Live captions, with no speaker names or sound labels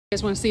You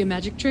guys want to see a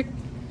magic trick?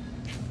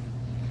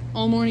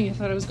 All morning I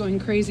thought I was going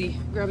crazy,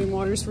 grabbing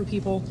waters for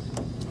people.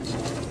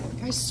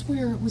 I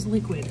swear it was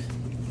liquid.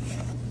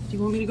 Do you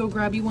want me to go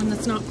grab you one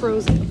that's not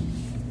frozen?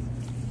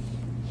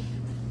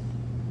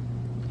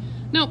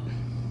 Nope.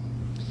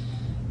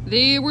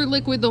 They were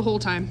liquid the whole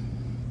time.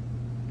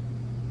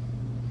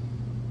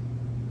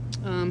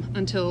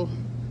 Until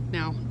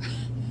now.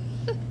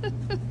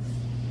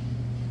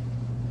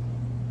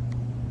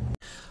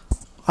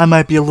 I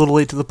might be a little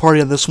late to the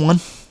party on this one,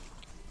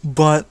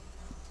 but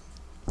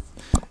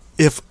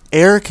if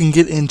air can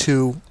get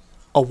into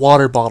a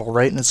water bottle,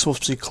 right, and it's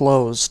supposed to be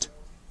closed,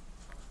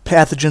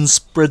 pathogens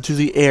spread through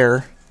the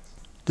air,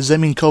 does that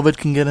mean COVID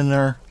can get in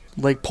there,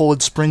 like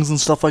Poland Springs and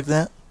stuff like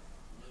that?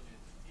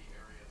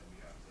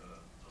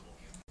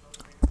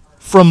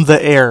 From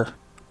the air.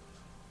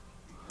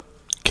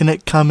 Can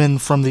it come in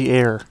from the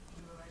air?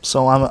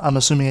 So I'm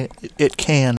assuming it can.